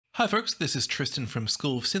Hi folks, this is Tristan from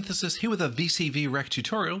School of Synthesis here with a Vcv Rack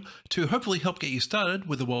tutorial to hopefully help get you started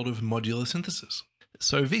with the world of modular synthesis.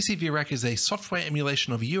 So Vcv Rack is a software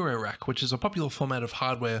emulation of eurorack, which is a popular format of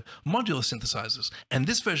hardware modular synthesizers. And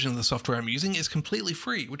this version of the software I'm using is completely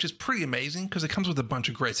free, which is pretty amazing because it comes with a bunch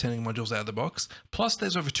of great sounding modules out of the box. Plus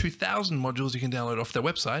there's over 2,000 modules you can download off their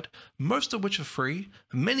website, most of which are free,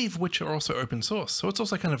 many of which are also open source. So it's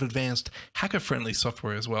also kind of advanced, hacker-friendly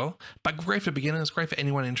software as well, but great for beginners, great for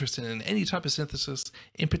anyone interested in any type of synthesis,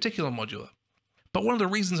 in particular modular. But one of the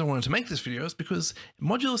reasons I wanted to make this video is because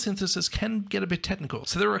modular synthesis can get a bit technical.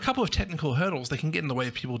 So there are a couple of technical hurdles that can get in the way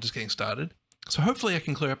of people just getting started. So hopefully I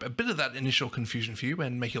can clear up a bit of that initial confusion for you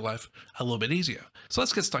and make your life a little bit easier. So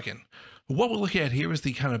let's get stuck in. What we're looking at here is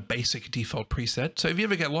the kind of basic default preset. So if you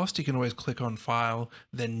ever get lost, you can always click on File,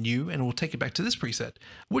 then New, and it will take you back to this preset,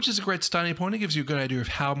 which is a great starting point. It gives you a good idea of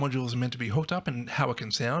how modules are meant to be hooked up and how it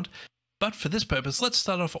can sound. But for this purpose, let's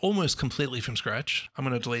start off almost completely from scratch. I'm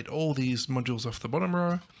going to delete all these modules off the bottom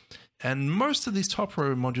row and most of these top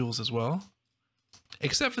row modules as well,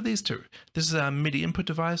 except for these two. This is our MIDI input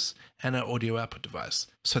device and our audio output device.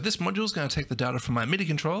 So this module is going to take the data from my MIDI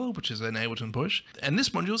controller, which is an Ableton push, and this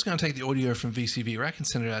module is going to take the audio from Vcv Rack and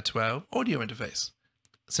send it out to our audio interface.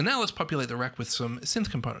 So now let's populate the rack with some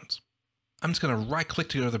synth components. I'm just going to right click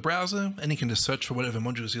to go to the browser and you can just search for whatever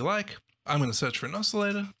modules you like. I'm going to search for an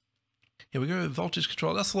oscillator. Here we go, voltage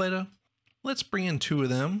controlled oscillator. Let's bring in two of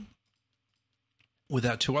them. With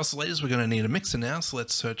our two oscillators, we're going to need a mixer now. So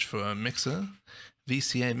let's search for a mixer.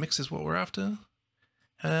 VCA mix is what we're after.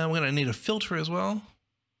 We're going to need a filter as well.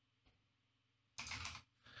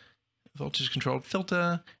 Voltage controlled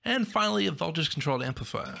filter. And finally, a voltage controlled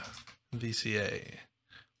amplifier. VCA.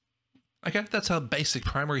 Okay, that's our basic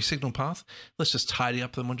primary signal path. Let's just tidy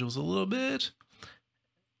up the modules a little bit.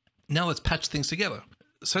 Now let's patch things together.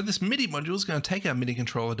 So this MIDI module is going to take our MIDI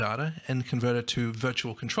controller data and convert it to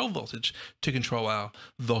virtual control voltage to control our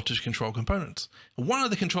voltage control components. One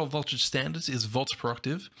of the control voltage standards is volts per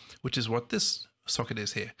octave, which is what this socket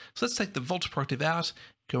is here. So let's take the volts per octave out,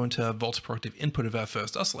 go into our volts per octave input of our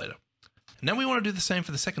first oscillator. Now we want to do the same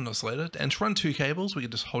for the second oscillator, and to run two cables, we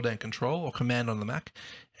can just hold down Control or Command on the Mac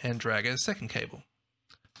and drag a second cable.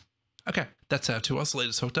 Okay, that's our two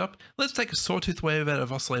oscillators hooked up. Let's take a sawtooth wave out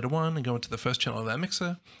of oscillator 1 and go into the first channel of our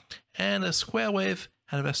mixer, and a square wave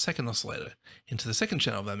out of our second oscillator into the second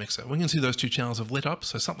channel of our mixer. We can see those two channels have lit up,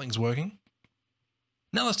 so something's working.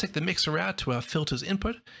 Now let's take the mixer out to our filter's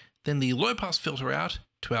input, then the low pass filter out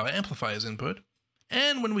to our amplifier's input,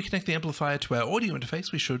 and when we connect the amplifier to our audio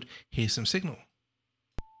interface, we should hear some signal.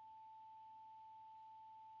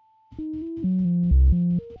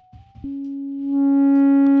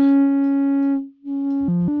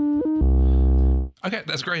 Okay,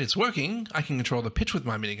 that's great, it's working. I can control the pitch with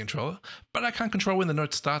my MIDI controller, but I can't control when the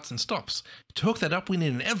note starts and stops. To hook that up, we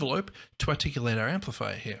need an envelope to articulate our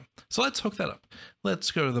amplifier here. So let's hook that up.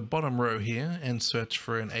 Let's go to the bottom row here and search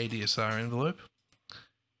for an ADSR envelope.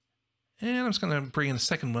 And I'm just going to bring in a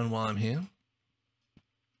second one while I'm here.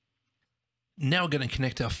 Now we're going to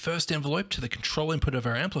connect our first envelope to the control input of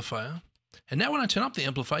our amplifier. And now when I turn up the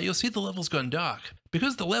amplifier, you'll see the level's gone dark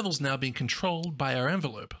because the level's now being controlled by our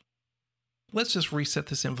envelope. Let's just reset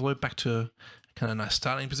this envelope back to a kind of nice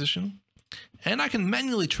starting position. And I can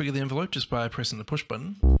manually trigger the envelope just by pressing the push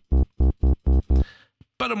button.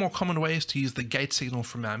 But a more common way is to use the gate signal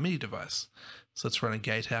from our MIDI device. So let's run a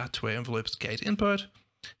gate out to our envelope's gate input.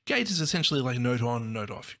 Gate is essentially like note on,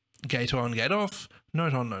 note off. Gate on, gate off,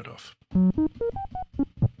 note on, note off.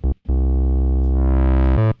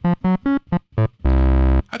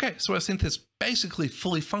 Okay, so our synth is basically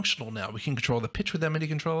fully functional now. We can control the pitch with our MIDI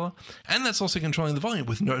controller, and that's also controlling the volume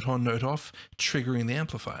with note on, note off, triggering the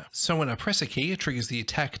amplifier. So when I press a key, it triggers the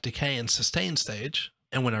attack, decay, and sustain stage,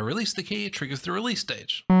 and when I release the key, it triggers the release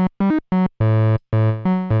stage.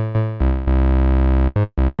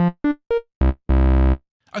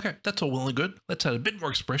 Okay, that's all well and good. Let's add a bit more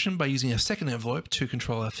expression by using a second envelope to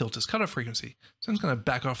control our filter's cutoff frequency. So I'm just going to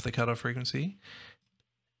back off the cutoff frequency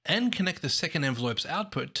and connect the second envelope's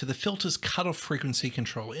output to the filter's cutoff frequency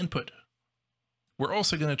control input. We're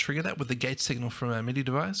also going to trigger that with the gate signal from our MIDI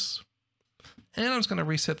device. And I'm just going to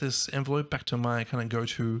reset this envelope back to my kind of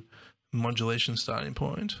go-to modulation starting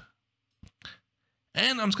point.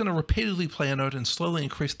 And I'm just going to repeatedly play a note and slowly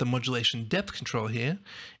increase the modulation depth control here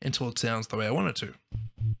until it sounds the way I want it to.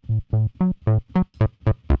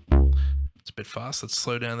 It's a bit fast, let's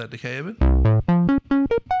slow down that decay a bit.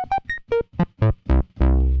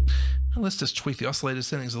 Let's just tweak the oscillator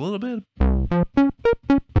settings a little bit.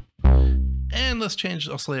 And let's change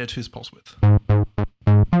the oscillator 2's pulse width.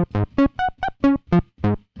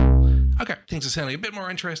 Okay, things are sounding a bit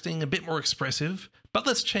more interesting, a bit more expressive, but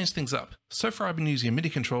let's change things up. So far I've been using a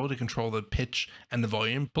MIDI controller to control the pitch and the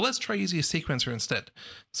volume, but let's try using a sequencer instead.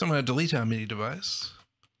 So I'm going to delete our MIDI device,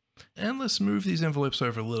 and let's move these envelopes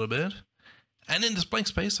over a little bit. And in this blank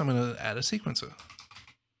space, I'm going to add a sequencer.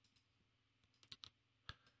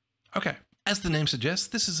 Okay, as the name suggests,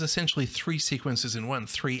 this is essentially 3 sequences in one,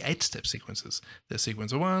 3 8-step sequences. There's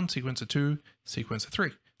sequencer 1, sequencer 2, sequencer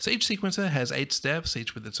 3. So each sequencer has 8 steps,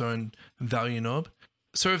 each with its own value knob.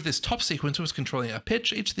 So if this top sequencer was controlling our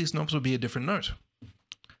pitch, each of these knobs would be a different note.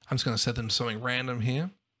 I'm just going to set them to something random here.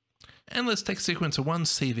 And let's take sequencer 1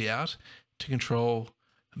 CV out to control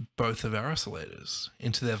both of our oscillators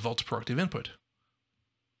into their volts per octave input.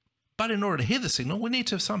 But in order to hear the signal, we need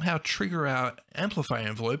to somehow trigger our amplifier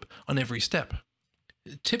envelope on every step.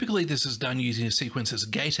 Typically this is done using a sequencer's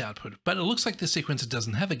gate output, but it looks like this sequencer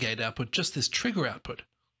doesn't have a gate output, just this trigger output.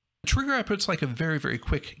 The trigger output's like a very, very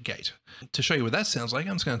quick gate. To show you what that sounds like,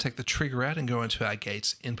 I'm just going to take the trigger out and go into our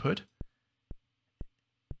gate's input.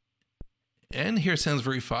 And here it sounds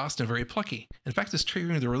very fast and very plucky. In fact, it's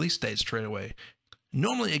triggering the release stage straight away.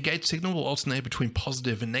 Normally a gate signal will alternate between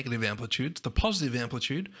positive and negative amplitudes. The positive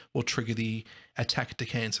amplitude will trigger the attack,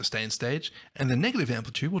 decay, and sustain stage, and the negative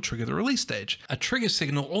amplitude will trigger the release stage. A trigger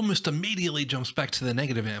signal almost immediately jumps back to the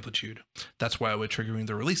negative amplitude. That's why we're triggering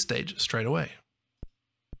the release stage straight away.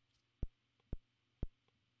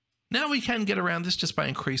 Now we can get around this just by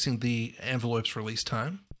increasing the envelope's release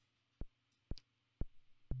time.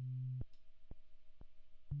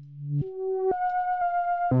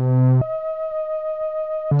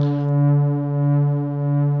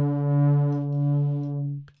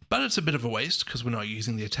 But it's a bit of a waste because we're not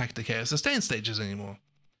using the attack, decay, or sustain stages anymore.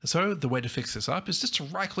 So the way to fix this up is just to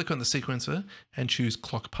right click on the sequencer and choose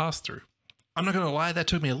clock pass-through. I'm not going to lie, that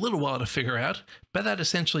took me a little while to figure out, but that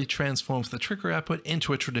essentially transforms the trigger output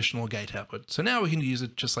into a traditional gate output. So now we can use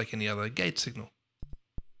it just like any other gate signal.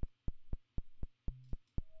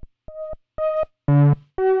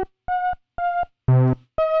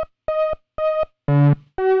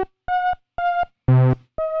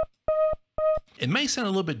 It may sound a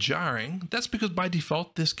little bit jarring. That's because by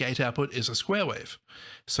default, this gate output is a square wave.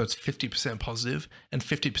 So it's 50% positive and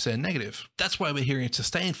 50% negative. That's why we're hearing it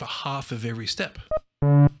sustain for half of every step.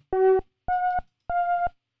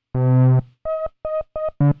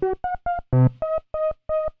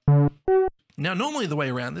 Now, normally the way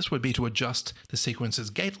around this would be to adjust the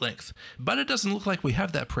sequencer's gate length, but it doesn't look like we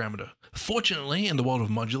have that parameter. Fortunately, in the world of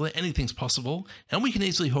modular, anything's possible, and we can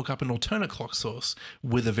easily hook up an alternate clock source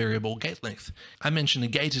with a variable gate length. I mentioned a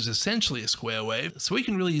gate is essentially a square wave, so we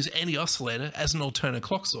can really use any oscillator as an alternate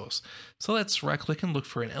clock source. So let's right-click and look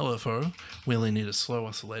for an LFO. We only need a slow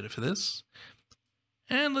oscillator for this.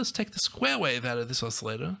 And let's take the square wave out of this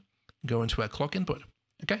oscillator, go into our clock input.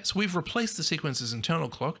 Okay, so we've replaced the sequencer's internal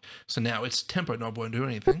clock, so now its tempo knob won't do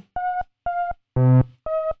anything.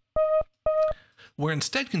 We're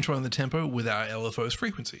instead controlling the tempo with our LFO's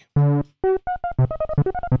frequency.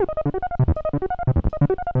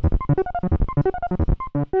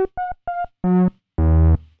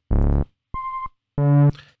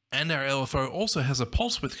 And our LFO also has a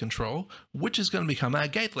pulse width control, which is going to become our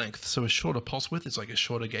gate length. So a shorter pulse width is like a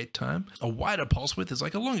shorter gate time. A wider pulse width is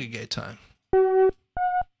like a longer gate time.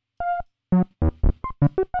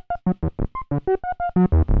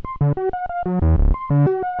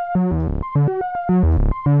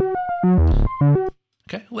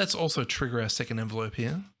 Okay, let's also trigger our second envelope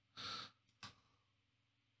here.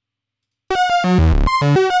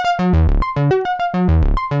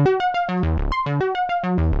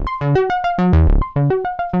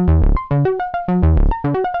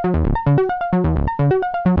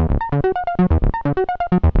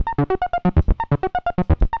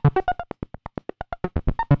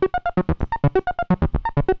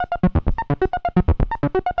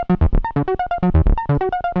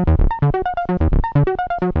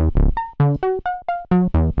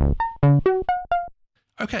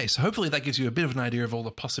 Okay, so hopefully that gives you a bit of an idea of all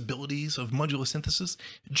the possibilities of modular synthesis.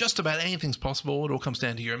 Just about anything's possible. It all comes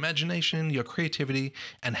down to your imagination, your creativity,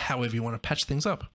 and however you want to patch things up.